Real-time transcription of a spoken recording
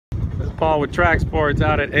Paul with TRAKSPORTS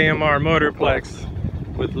out at AMR Motorplex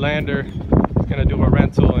with Lander. He's gonna do a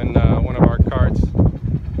rental in one of our karts.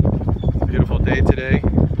 It's a beautiful day today.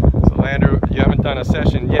 So Lander, you haven't done a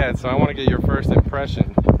session yet, so I want to get your first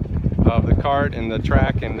impression of the kart and the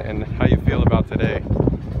track and how you feel about today.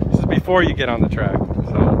 This is before you get on the track.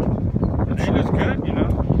 So the day looks good, you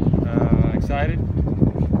know. Excited.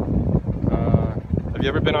 Have you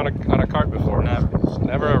ever been on a kart before? Never.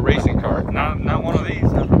 Never a racing kart? Not one of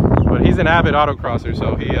these. But he's an avid autocrosser,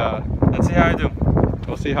 so he. Let's see how I do.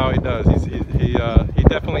 We'll see how he does. He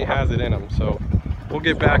definitely has it in him. So we'll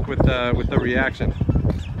get back with the reaction.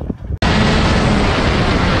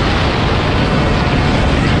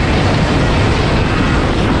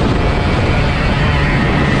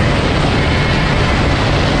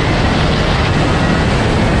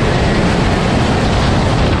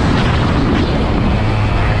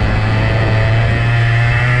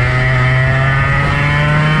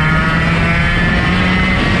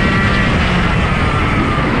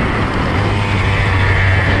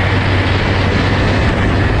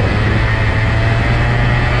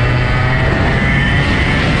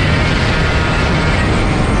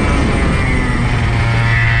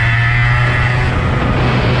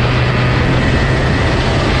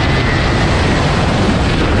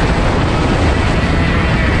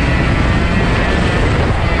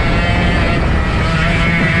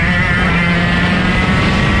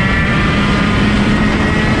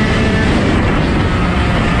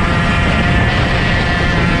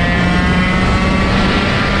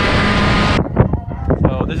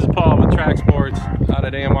 This is Paul with TRAKSPORTS out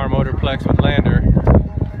at AMR Motorplex with Lander,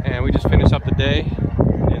 and we just finished up the day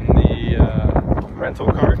in the rental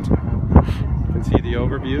kart. You can see the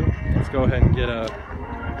overview. Let's go ahead and get a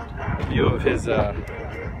view of his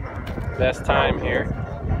best time here.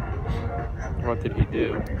 What did he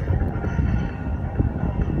do?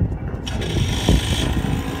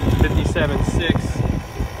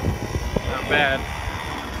 57.6. Not bad.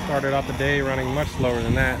 Started out the day running much slower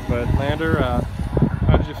than that, but Lander,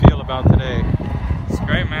 how did you feel about today? It's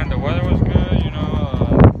great, man. The weather was good, you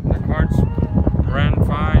know. The karts ran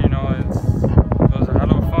fine, you know. It was a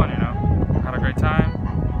hell of fun, you know. Had a great time.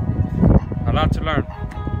 A lot to learn.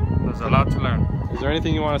 There's a lot to learn. Is there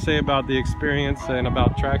anything you want to say about the experience and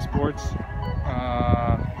about TRAKSPORTS?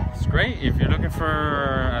 It's great. If you're looking for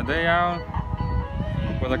a day out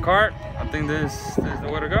with a kart, I think this is the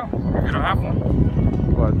way to go. If you don't have one.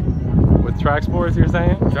 What? With TRAKSPORTS, you're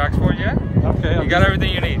saying? TRAKSPORTS, yeah. Okay. You got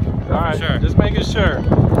everything you need. All right. Sure. Just making sure.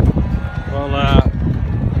 Well,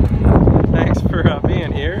 thanks for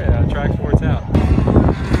being here. TRAKSPORTS out.